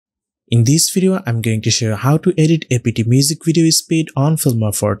In this video, I'm going to show you how to edit APT music video speed on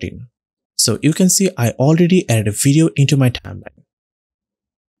Filmora 14. So you can see I already added a video into my timeline.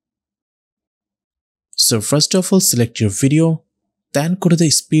 So first of all, select your video, then go to the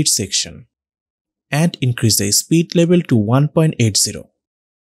speed section and increase the speed level to 1.80.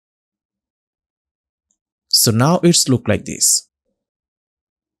 So now it's look like this.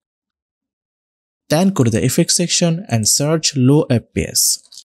 Then go to the effects section and search low FPS.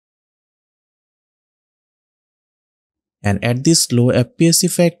 And add this low FPS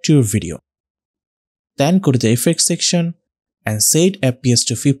effect to your video. Then go to the effects section and set FPS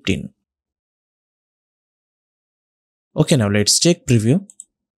to 15. Okay, now let's check preview.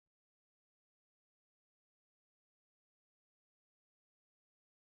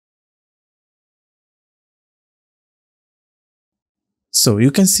 So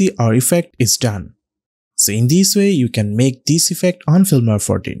you can see our effect is done. So in this way, you can make this effect on Filmora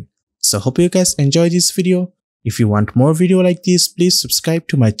 14. So hope you guys enjoy this video. If you want more video like this, please subscribe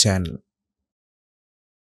to my channel.